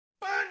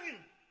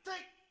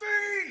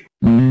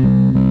Hello,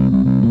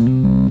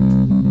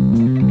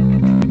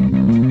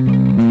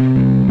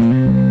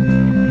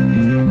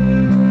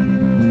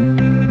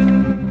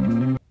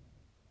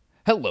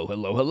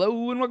 hello,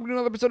 hello, and welcome to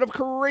another episode of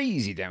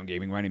Crazy Town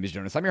Gaming. My name is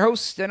Jonas. I'm your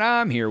host, and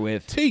I'm here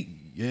with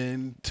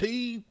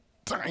TNT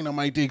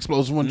Dinomight, the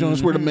explosive one.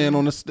 Jonas, we're the man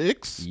on the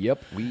sticks.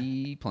 Yep,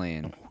 we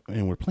playing.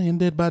 And we're playing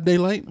Dead by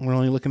Daylight. We're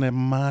only looking at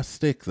my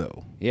stick,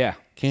 though. Yeah.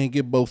 Can't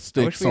get both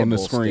sticks on the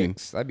screen.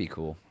 Sticks. That'd be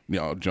cool.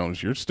 No,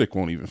 Jonas, your stick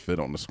won't even fit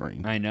on the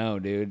screen. I know,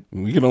 dude.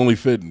 We can only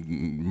fit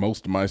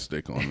most of my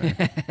stick on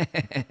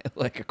there.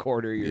 Like a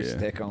quarter of your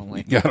stick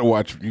only. You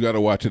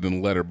gotta watch it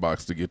in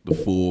letterbox to get the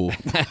full,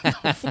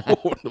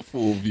 the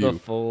full view. The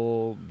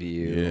full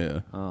view.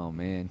 Yeah. Oh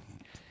man.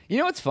 You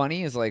know what's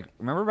funny is, like,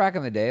 remember back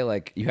in the day,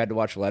 like, you had to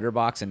watch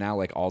letterbox, and now,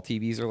 like, all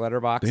TVs are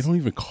letterbox? They don't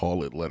even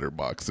call it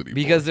letterbox anymore.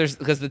 Because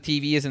the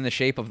TV is in the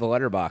shape of the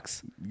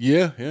letterbox.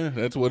 Yeah,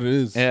 that's what it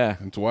is. Yeah.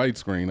 It's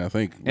widescreen, I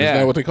think. Yeah. Isn't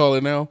that what they call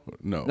it now?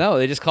 No,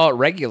 they just call it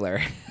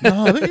regular.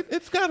 No,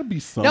 it's got to be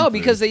something. No,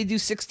 because they do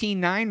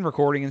 16:9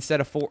 recording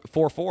instead of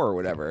 4:4 or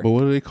whatever. But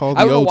what do they call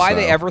the I don't know old why style?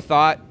 they ever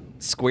thought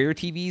square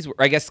TVs were,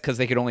 I guess because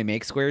they could only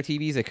make square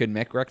TVs. They couldn't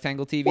make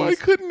rectangle TVs. Why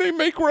couldn't they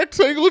make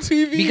rectangle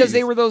TVs? Because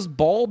they were those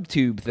bulb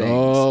tube things.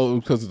 Oh,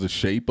 because of the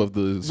shape of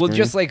the screen? Well,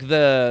 just like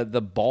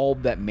the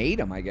bulb that made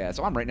them, I guess.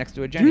 Oh, I'm right next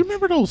to a Do Jenny. you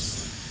remember those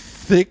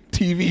thick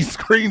TV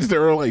screens that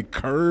were like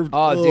curved?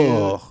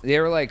 Oh, dude. They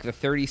were like the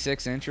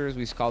 36 inchers.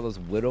 We used to call those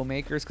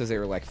Widowmakers because they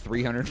were like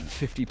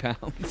 350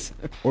 pounds.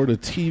 Or the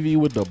TV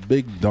with the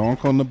big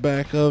donk on the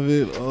back of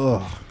it.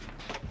 Ugh.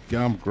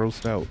 Yeah, I'm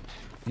grossed out.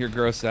 You're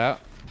grossed out?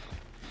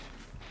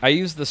 I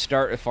used the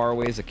start as far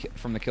away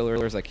from the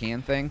killer as I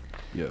can thing.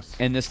 Yes.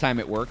 And this time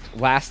it worked.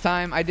 Last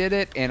time I did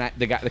it, and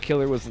the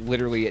killer was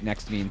literally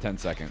next to me in 10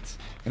 seconds.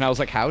 And I was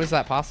like, how is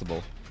that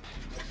possible?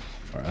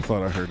 All right, I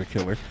thought I heard a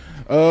killer.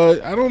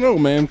 I don't know,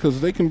 man,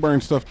 because they can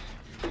burn stuff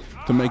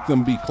to make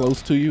them be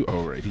close to you.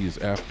 Oh, right, he's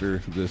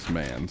after this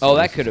man. So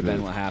That could have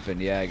been what happened.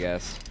 Yeah, I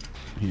guess.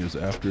 He is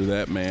after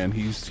that man.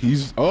 He's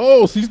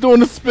doing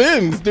the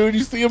spins, dude.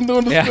 You see him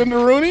doing the spin to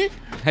Rooney?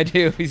 I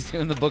do. He's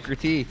doing the Booker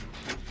T.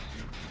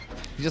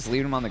 You just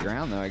leave him on the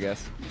ground, though, I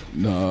guess.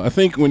 No, I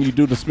think when you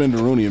do the spin to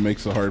Rooney, it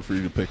makes it hard for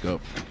you to pick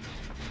up.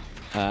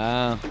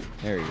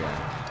 There you go.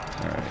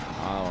 All right.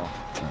 Oh.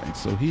 All right,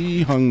 so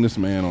he hung this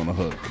man on a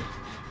hook.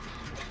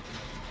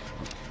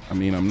 I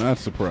mean, I'm not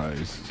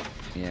surprised.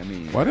 Yeah, I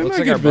mean, why didn't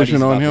I get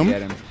vision on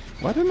him?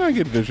 Why didn't I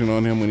get vision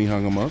on him when he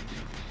hung him up?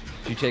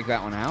 Did you take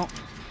that one out?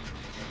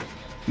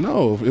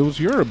 No, it was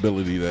your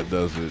ability that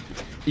does it.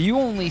 You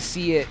only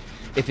see it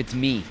if it's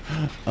me.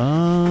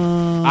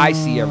 Oh. I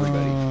see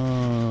everybody.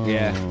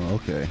 Yeah.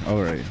 Okay.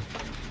 All right.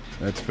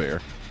 That's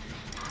fair.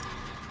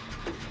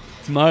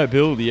 It's my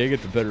ability. I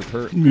get the better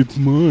perk. It's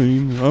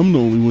mine. I'm the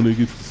only one that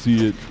gets to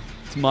see it.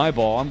 It's my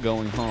ball. I'm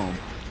going home.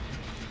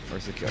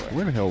 Where's the killer?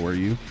 Where the hell were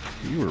you?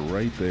 You were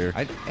right there.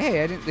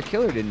 The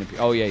killer didn't appear.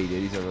 Oh, yeah, he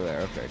did. He's over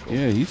there. Okay, cool.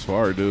 Yeah, he's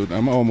far, dude.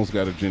 I'm almost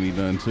got a Jenny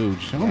done, too.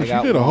 Jonas,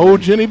 you did a whole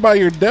Jenny by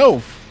your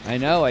Delph. I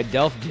know. I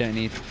Delph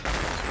Jenny.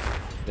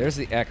 There's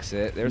the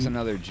exit. There's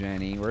another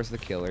Jenny. Where's the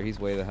killer? He's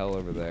way the hell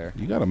over there.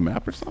 You got a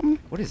map or something?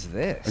 What is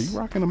this? Are you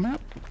rocking a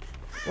map?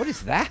 What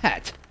is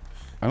that?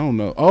 I don't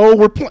know. Oh,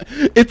 we're playing.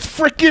 It's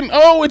freaking.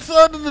 Oh, it's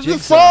the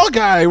Saw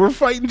guy. We're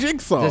fighting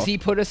Jigsaw. Does he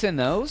put us in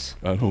those?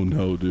 I don't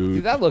know, dude.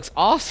 Dude, that looks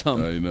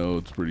awesome. I know.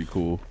 It's pretty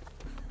cool.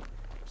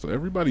 So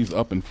everybody's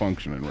up and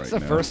functioning right now. It's the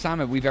first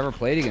time we've ever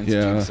played against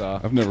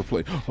Jigsaw. I've never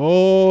played.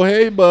 Oh,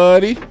 hey,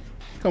 buddy.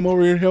 Come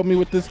over here and help me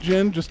with this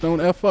gen. Just don't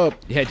F up.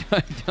 Yeah,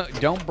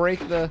 don't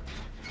break the...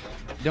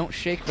 Don't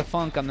shake the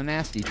funk on the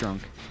nasty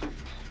trunk.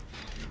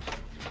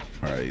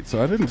 All right,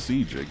 so I didn't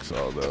see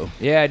Jigsaw, though.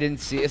 Yeah, I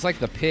didn't see. It's like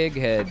the pig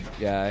head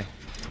guy.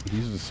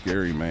 He's a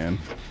scary man.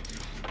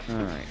 All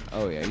right.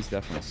 Oh, yeah, he's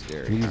definitely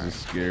scary. He's a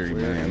scary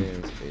man. Where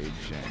is a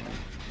Jenny?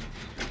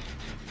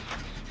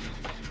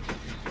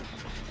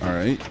 All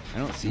right. I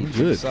don't see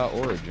Jigsaw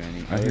or a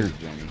Jenny.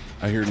 Jenny.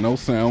 I hear no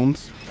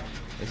sounds.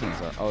 This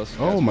one's our...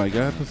 Oh, my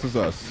God, this is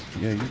us.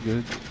 Yeah, you're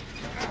good.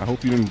 I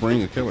hope you didn't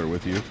bring a killer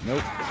with you.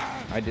 Nope,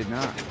 I did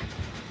not.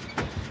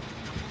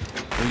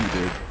 Oh, you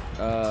did.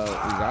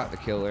 We got the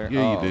killer.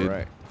 Yeah, you did.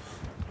 Right.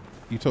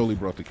 You totally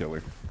brought the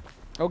killer.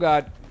 Oh,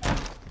 God.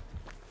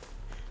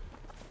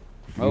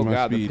 Oh,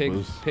 God, the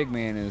the pig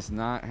man is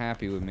not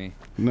happy with me.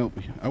 Nope,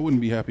 I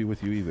wouldn't be happy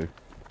with you either.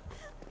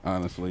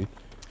 Honestly.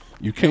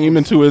 You came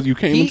into his yard.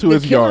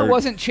 The killer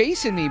wasn't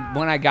chasing me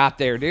when I got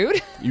there,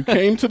 dude. You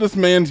came to this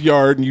man's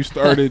yard and you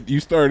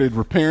started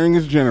repairing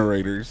his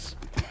generators.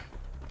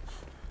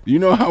 You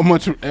know how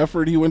much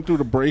effort he went through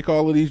to break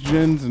all of these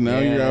gens, and now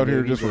you're out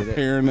here just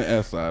repairing the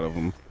S out of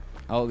them.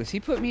 Oh, does he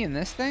put me in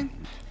this thing?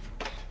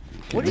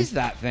 What is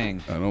that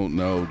thing? I don't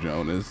know,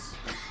 Jonas.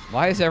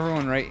 Why is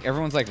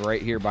everyone's like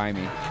right here by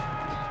me?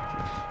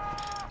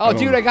 Oh,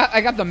 dude, I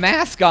got the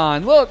mask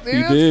on. Look, dude.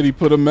 He did. He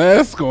put a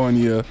mask on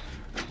you.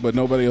 But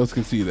nobody else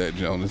can see that,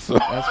 Jonas. So.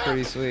 That's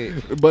pretty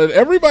sweet. But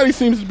everybody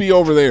seems to be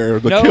over there.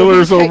 The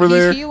killer's over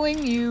there. He's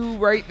healing you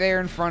right there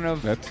in front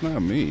of... That's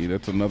not me.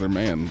 That's another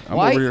man. I'm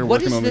over here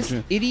what working is on this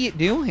idiot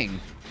doing?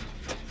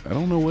 I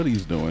don't know what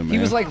he's doing, man. He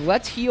was like,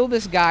 let's heal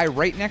this guy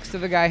right next to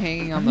the guy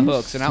hanging on the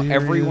hook, so now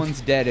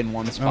everyone's dead in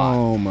one spot.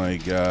 Oh, my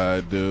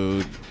God,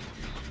 dude.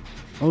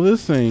 Oh,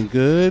 this ain't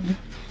good.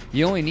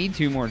 You only need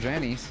 2 more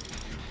Jennies.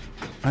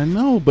 I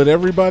know, but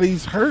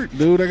everybody's hurt,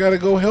 dude. I got to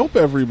go help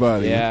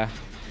everybody. Yeah.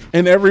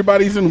 And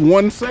everybody's in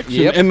one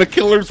section, and the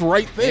killer's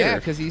right there. Yeah,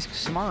 because he's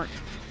smart.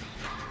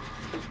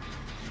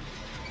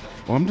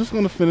 Well, I'm just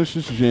gonna finish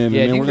this gen,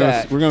 and then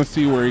we're gonna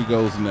see where he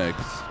goes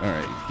next. All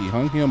right, he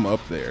hung him up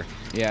there.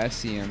 Yeah, I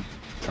see him.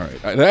 All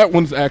right, that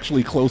one's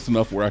actually close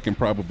enough where I can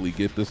probably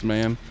get this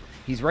man.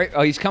 He's right.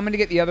 Oh, he's coming to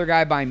get the other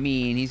guy by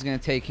me, and he's gonna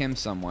take him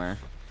somewhere.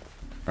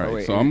 All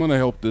right, so I'm gonna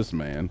help this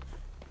man.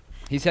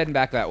 He's heading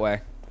back that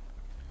way.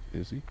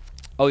 Is he?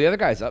 Oh, the other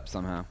guy's up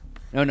somehow.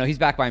 No, he's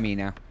back by me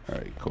now. All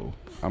right, cool.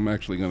 I'm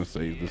actually gonna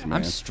save this man.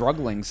 I'm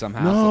struggling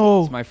somehow. No,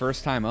 so it's my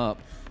first time up.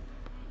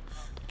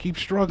 Keep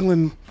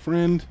struggling,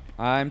 friend.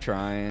 I'm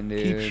trying,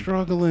 dude. Keep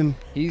struggling.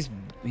 He's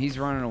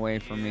running away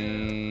from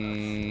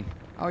me.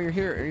 Oh, you're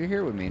here. You're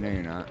here with me. No,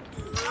 you're not.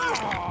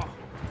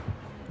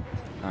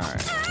 All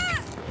right.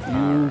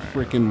 You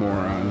freaking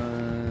moron.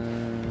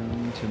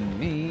 Run to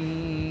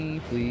me,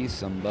 please,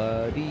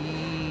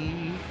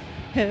 somebody.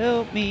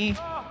 Help me.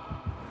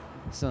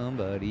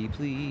 Somebody,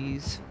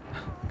 please.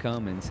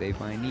 Come and save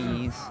my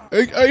knees.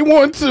 I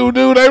want to,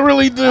 dude. I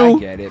really do. I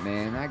get it,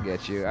 man. I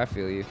get you. I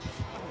feel you.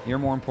 You're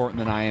more important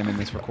than I am in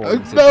this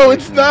recording situation. No,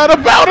 it's not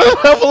about a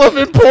level of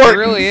importance. It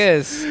really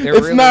is.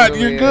 It's not.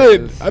 You're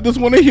good. I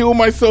just want to heal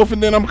myself,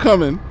 and then I'm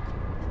coming.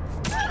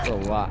 That's a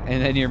lot.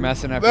 And then you're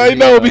messing up. I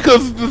know,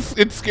 because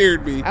it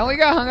scared me. I only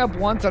got hung up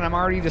once, and I'm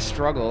already to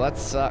struggle. That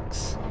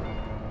sucks.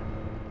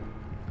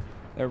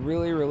 That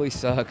really, really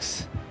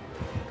sucks.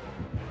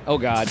 Oh,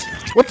 God.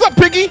 What's up,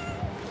 Piggy?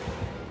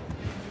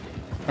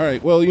 All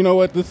right. Well, you know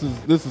what? This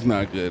is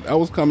not good. I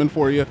was coming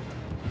for you,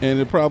 and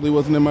it probably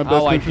wasn't in my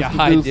best interest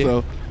to do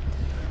so.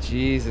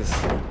 Jesus.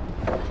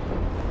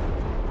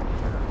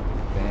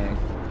 Dang.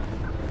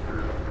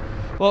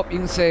 Well, you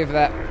can save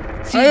that.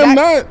 See, I am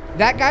not.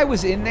 That guy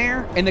was in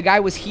there, and the guy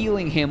was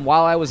healing him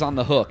while I was on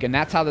the hook, and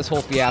that's how this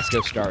whole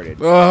fiasco started.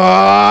 The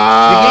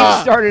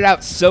game started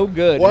out so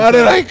good. Why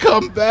did I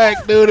come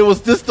back, dude? It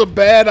was just a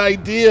bad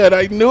idea, and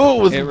I knew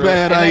it was a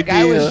bad idea.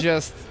 That guy was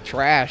just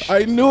trash.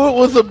 I knew it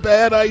was a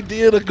bad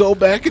idea to go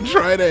back and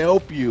try to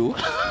help you.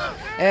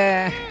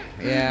 Yeah.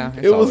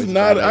 It was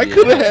not. I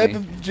could have had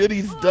the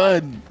Jennies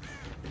done.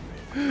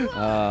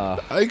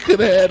 I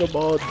could have had them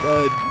all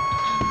done.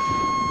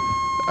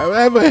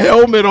 I have a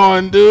helmet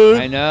on, dude.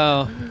 I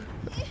know.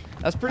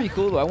 That's pretty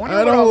cool, though. I wonder.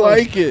 I don't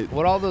like it.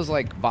 What all those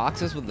like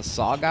boxes with the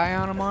saw guy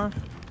on them are?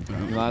 You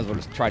might as well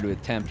just try to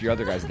attempt. Your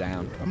other guy's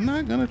down. I'm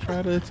not gonna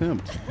try to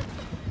attempt.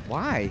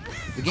 Why?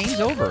 The game's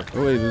over.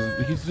 Oh wait,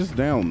 he's just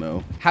down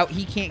though. How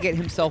he can't get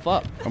himself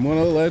up? I'm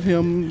gonna let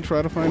him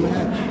try to find the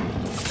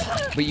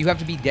hatch. But you have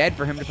to be dead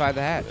for him to find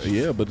the hatch.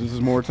 Yeah, but this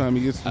is more time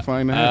he gets to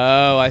find the hatch.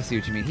 Oh, I see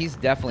what you mean. He's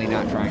definitely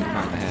not trying to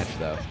find the hatch,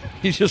 though.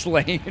 He's just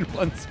laying in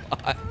one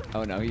spot.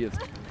 Oh, no, he is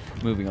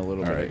moving a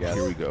little bit, I guess.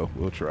 All right, here we go.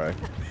 We'll try.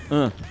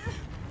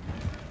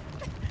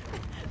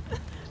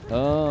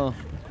 Oh.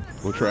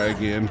 We'll try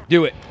again.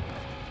 Do it.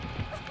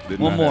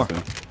 One more.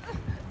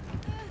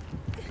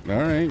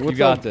 All right. You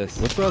got this.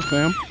 What's up,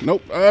 fam?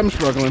 Nope, I'm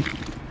struggling.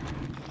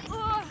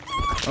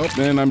 Oh,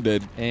 man, I'm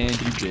dead. And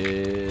you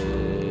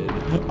did.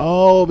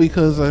 Oh,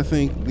 because I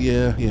think,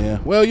 yeah.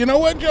 Well, you know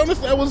what, Jonas?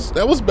 That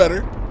was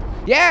better.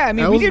 Yeah, I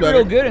mean, we did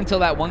real good until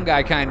that one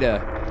guy kind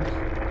of.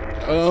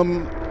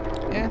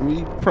 Yeah.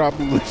 We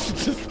probably should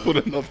just put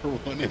another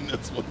one in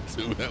this one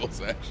too. That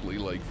was actually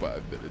like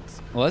 5 minutes.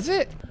 Was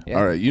it? Yeah.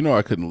 All right, you know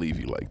I couldn't leave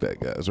you like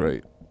that, guys,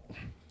 right?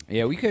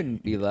 Yeah, we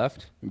couldn't be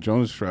left.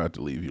 Jonas tried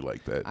to leave you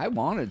like that. I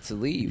wanted to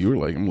leave. You were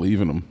like, I'm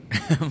leaving him.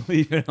 I'm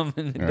leaving him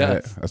in the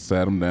dust. I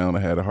sat him down. I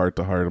had a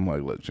heart-to-heart. I'm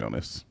like, look,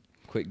 Jonas.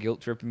 Quit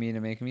guilt-tripping me into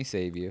making me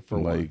save you. For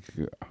like,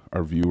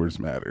 our viewers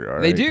matter, all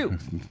right? They do.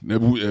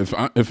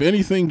 If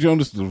anything,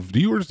 Jonas, the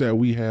viewers that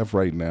we have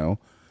right now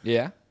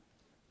that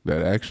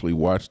actually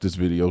watched this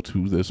video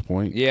to this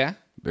point,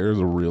 they're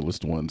the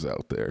realest ones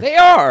out there. They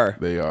are.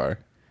 They are.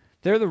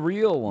 They're the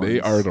real ones. They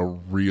are the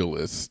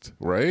realest,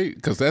 right?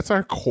 Because that's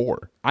our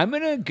core. I'm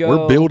going to go.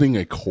 We're building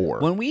a core.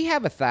 When we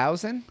have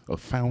 1,000, a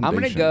foundation. I'm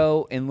going to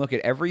go and look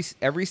at every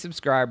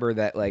subscriber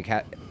that like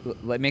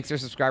makes their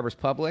subscribers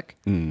public.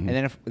 And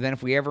then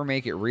if we ever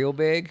make it real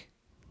big,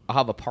 I'll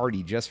have a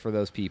party just for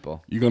those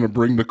people. You're going to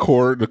bring the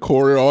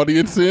core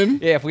audience in?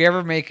 Yeah, if we're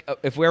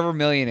ever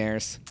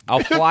millionaires, I'll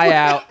fly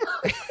out.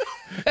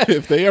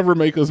 If they ever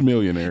make us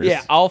millionaires.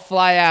 Yeah, I'll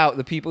fly out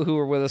the people who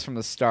were with us from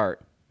the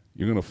start.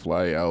 You're gonna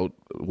fly out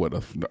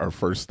our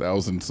first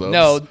 1,000 subs?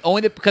 No,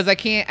 only because I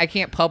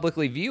can't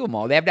publicly view them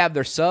all. They have to have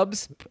their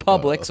subs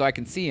public so I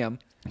can see them.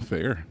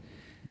 Fair.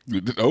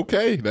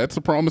 Okay, that's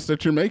a promise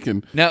that you're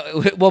making.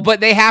 No, well, but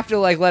they have to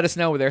like let us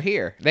know they're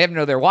here. They have to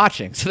know they're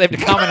watching, so they have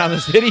to comment on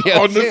this video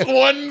on this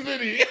one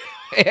video.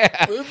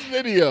 Yeah. This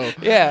video.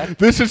 Yeah.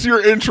 This is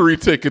your entry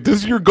ticket. This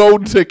is your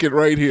golden ticket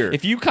right here.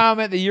 If you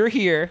comment that you're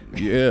here,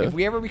 yeah. if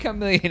we ever become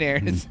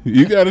millionaires,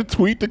 you got to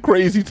tweet the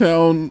Crazy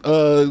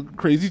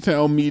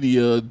Town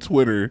Media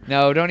Twitter.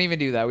 No, don't even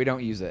do that. We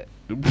don't use it.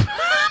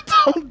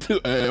 Don't do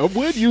it. I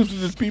would use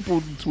it if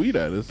people tweet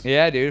at us.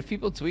 Yeah, dude. If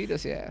people tweet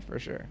us, yeah, for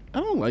sure. I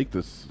don't like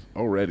this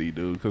already,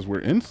 dude, because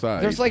we're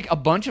inside. There's like a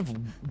bunch of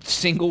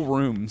single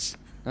rooms.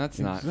 That's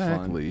not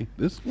fun.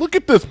 Look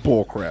at this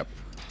bull crap.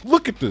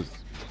 Look at this.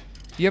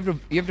 You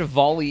have to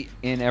volley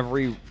in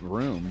every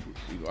room.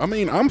 I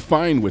mean, I'm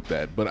fine with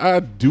that, but I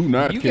do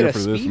not care for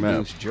this map.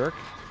 Boost, jerk.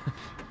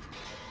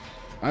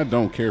 I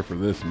don't care for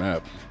this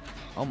map.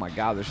 Oh my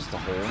god, there's just a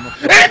hole in the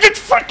floor. And it's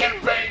fucking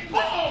Bing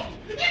Bong!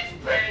 It's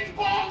Bing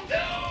Bong,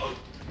 dude!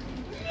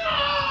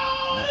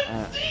 No!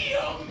 Let's see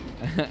him!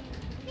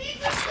 He's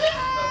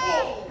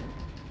invisible!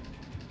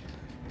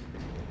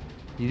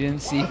 You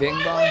didn't see Bing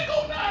Bong?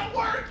 Wiggle not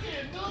working,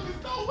 dude.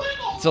 There's no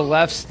wiggle. It's a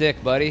left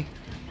stick, buddy.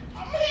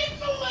 I'm hitting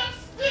the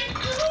left stick,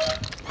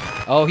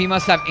 dude. Oh, he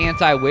must have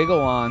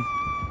anti-wiggle on.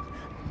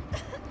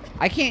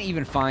 I can't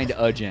even find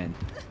a gen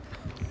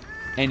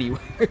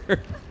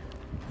anywhere.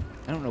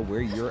 I don't know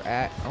where you're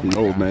at. Oh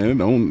no, God.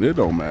 man, it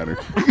don't matter.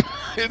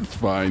 It's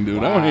fine,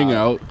 dude. Wow. I'll hang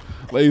out.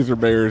 Laser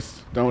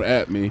bears, don't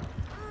at me.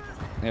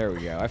 There we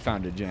go. I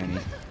found a Jenny.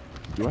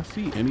 Do I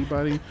see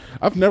anybody?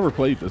 I've never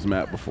played this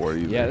map before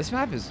either. Yeah, this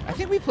map is... I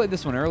think we played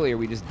this one earlier.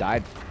 We just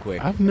died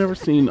quick. I've never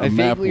seen a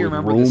map with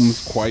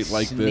rooms quite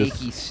like this.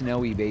 Snaky,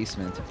 snowy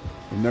basement.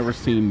 I've never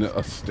seen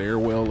a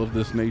stairwell of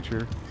this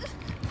nature.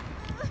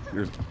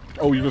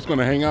 Oh, you're just going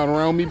to hang out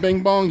around me,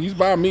 Bing Bong? He's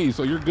by me,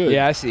 so you're good.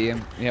 Yeah, I see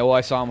him. Yeah, well,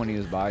 I saw him when he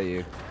was by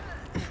you.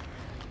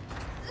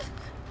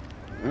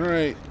 All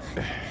right.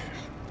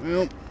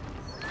 Well,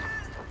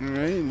 all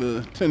right.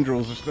 The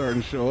tendrils are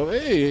starting to show up.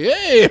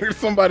 Hey, there's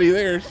somebody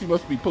there. She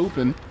must be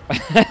pooping.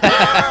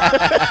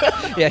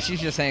 Yeah,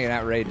 she's just hanging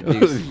out ready to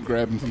do. She's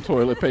grabbing some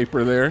toilet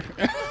paper there.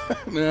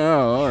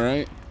 No, all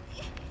right.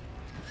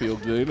 Feel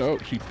good. Oh,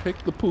 she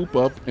picked the poop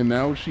up, and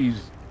now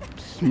she's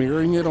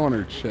smearing it on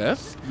her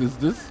chest. Is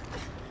this...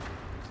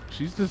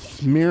 She's just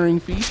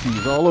smearing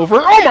feces all over.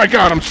 Oh my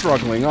god, I'm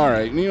struggling. All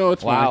right, you know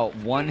it's fine. Wow,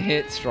 one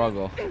hit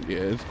struggle. Yeah,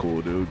 it's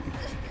cool, dude.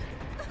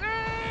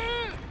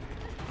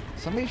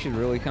 Somebody should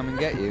really come and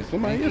get you.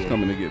 Somebody is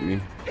coming to get me.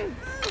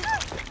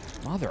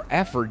 Mother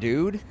effer,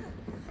 dude.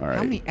 All right.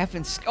 How many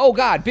effing... Oh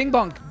god, Bing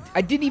Bong.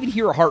 I didn't even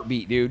hear a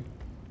heartbeat, dude.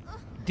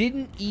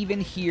 Didn't even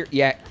hear...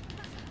 Yeah,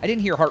 I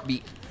didn't hear a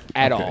heartbeat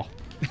at all.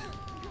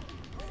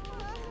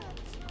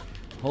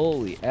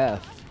 Holy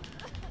F.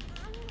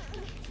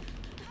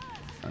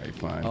 All right,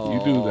 fine. Oh,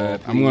 you do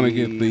that. I'm going to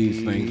get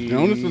these things.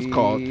 Jonas is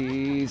caught.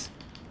 I'm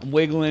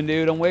wiggling,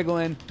 dude. I'm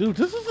wiggling. Dude,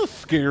 this is a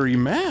scary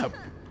map.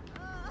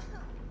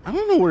 I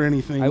don't know where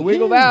anything I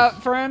wiggled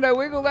out, friend. I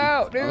wiggled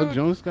out, dude. Oh,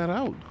 Jonas got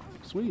out.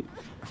 Sweet.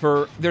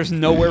 There's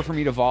nowhere for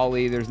me to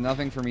volley. There's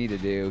nothing for me to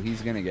do.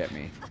 He's going to get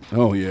me.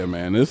 Oh, yeah,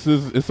 man. This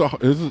is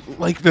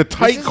like the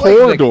tight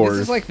corridors. This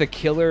is like the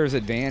killer's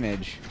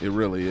advantage. It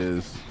really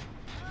is.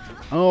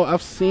 Oh,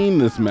 I've seen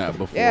this map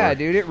before. Yeah,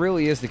 dude, it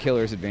really is the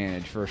killer's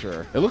advantage for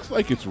sure. It looks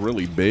like it's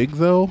really big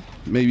though,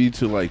 maybe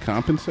to like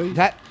compensate.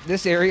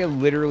 This area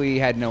literally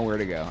had nowhere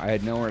to go. I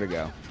had nowhere to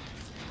go.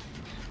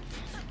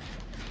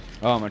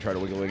 Oh, I'm gonna try to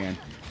wiggle again.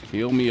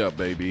 Heal me up,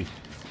 baby.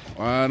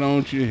 Why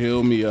don't you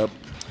heal me up,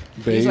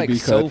 baby? He's like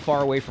so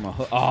far away from a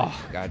hook. Oh,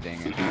 god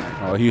dang it.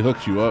 Oh, he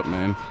hooked you up,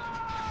 man.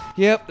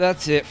 Yep,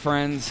 that's it,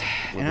 friends.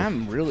 And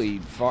I'm really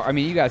far. I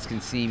mean, you guys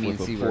can see me and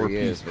see where he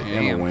is, but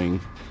damn.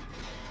 Wing.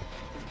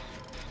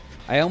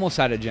 I almost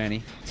had a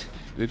Jenny.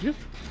 Did you?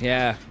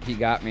 Yeah, he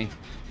got me.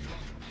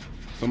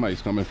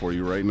 Somebody's coming for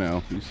you right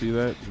now. You see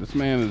that? This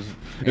man is...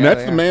 And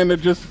that's the man that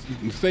just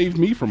saved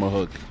me from a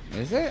hook.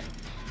 Is it?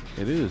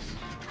 It is.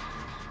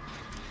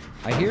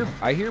 I hear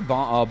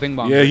Bing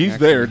Bong. Yeah, he's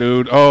there,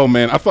 dude. Oh,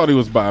 man. I thought he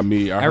was by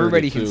me.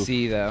 Everybody can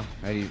see, though,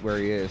 where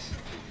he is.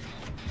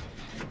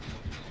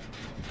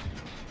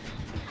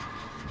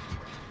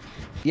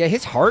 Yeah,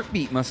 his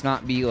heartbeat must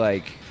not be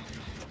like...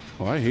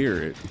 Oh, I hear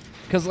it.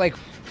 Because, like...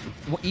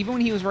 Even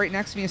when he was right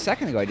next to me a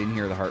second ago, I didn't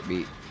hear the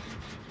heartbeat.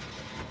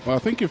 Well, I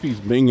think if he's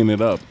binging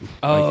it up,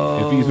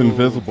 like if he's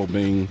invisible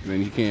Bing,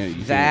 then he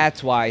can't.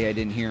 That's why I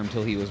didn't hear him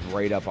till he was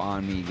right up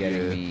on me,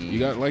 getting me. You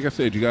got, like I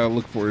said, you got to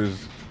look for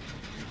his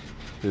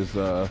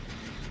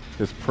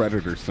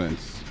predator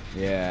sense.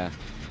 Yeah.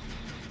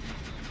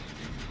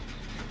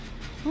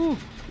 Whew.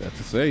 That's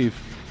a save.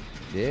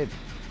 Did.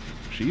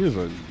 She is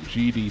a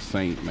GD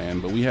saint,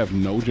 man, but we have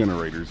no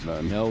generators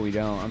done. No, we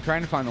don't. I'm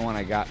trying to find the one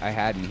I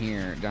had in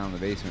here down in the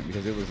basement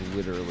because it was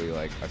literally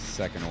like a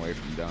second away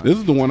from done. This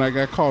is the one I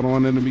got caught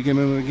on in the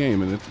beginning of the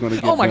game, and it's going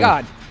to get Oh, my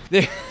God.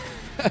 There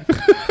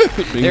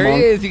Bong.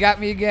 He is. He got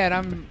me again.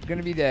 I'm going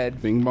to be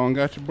dead. Bing Bong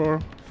got you,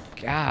 bro?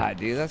 God,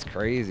 dude, that's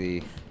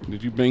crazy.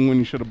 Did you bing when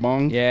you should have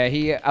bonged?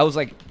 Yeah, I was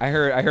like, I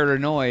heard a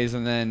noise,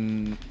 and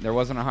then there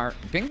wasn't a heart.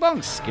 Bing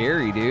Bong's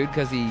scary, dude,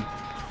 because he...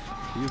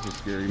 He's a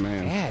scary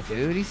man. Yeah,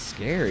 dude, he's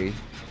scary.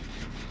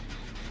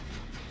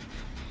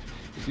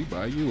 Is he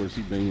by you or is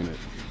he binging it?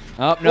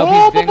 Oh, no,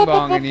 he's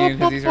bing-bonging you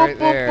because he's right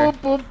there.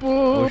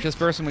 I wish this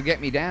person would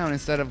get me down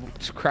instead of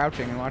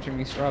crouching and watching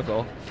me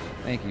struggle.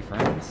 Thank you,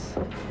 friends.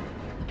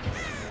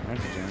 There's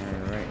a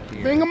generator right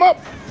here. Bing him up!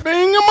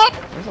 Bing him up!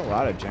 There's a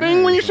lot of generators.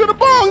 Bing when you should have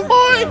bonged,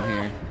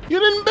 boy! You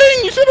didn't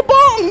bing, you should have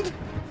bonged!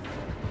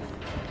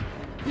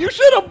 You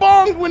should have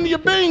bonged when you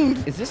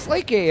binged! Is this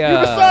like a, You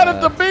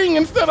decided to bing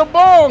instead of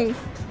bong!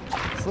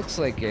 This looks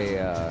like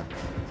a,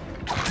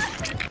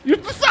 You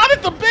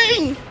decided to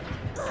bing!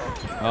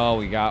 Oh,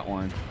 we got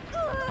one.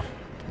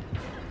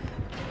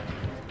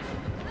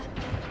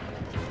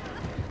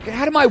 Get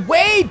out of my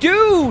way,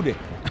 dude!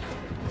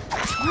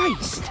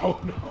 Christ! Oh,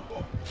 no.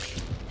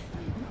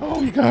 Oh,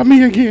 you got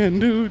me again,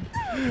 dude.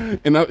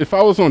 And if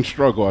I was on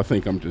struggle, I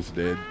think I'm just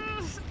dead.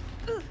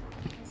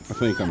 I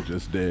think I'm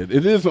just dead.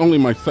 It is only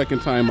my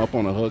second time up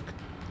on a hook,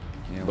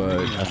 Yeah, but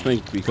I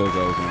think because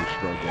I was on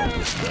struggle, I'm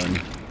just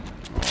done.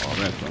 Oh,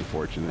 that's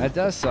unfortunate. That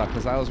does suck,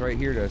 because I was right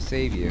here to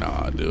save you.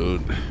 Nah,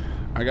 dude.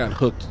 I got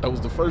hooked. I was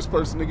the first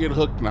person to get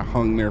hooked, and I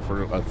hung there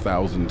for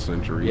 1,000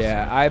 centuries.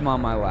 Yeah, I'm on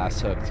my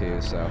last hook,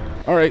 too, so.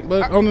 All right,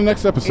 but on the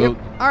next episode.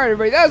 Yep. All right,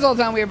 everybody, that's all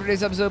the time we have for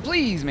today's episode.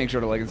 Please make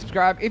sure to like and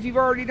subscribe. If you've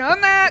already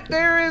done that,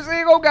 there is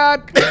a, oh,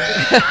 God.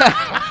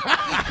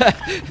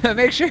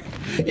 Make sure,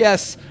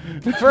 yes,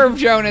 confirm,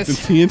 Jonas. The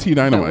TNT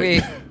Dinomight.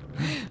 We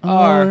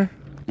are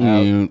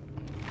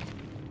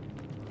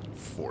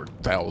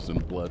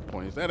 4,000 blood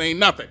points. That ain't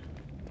nothing.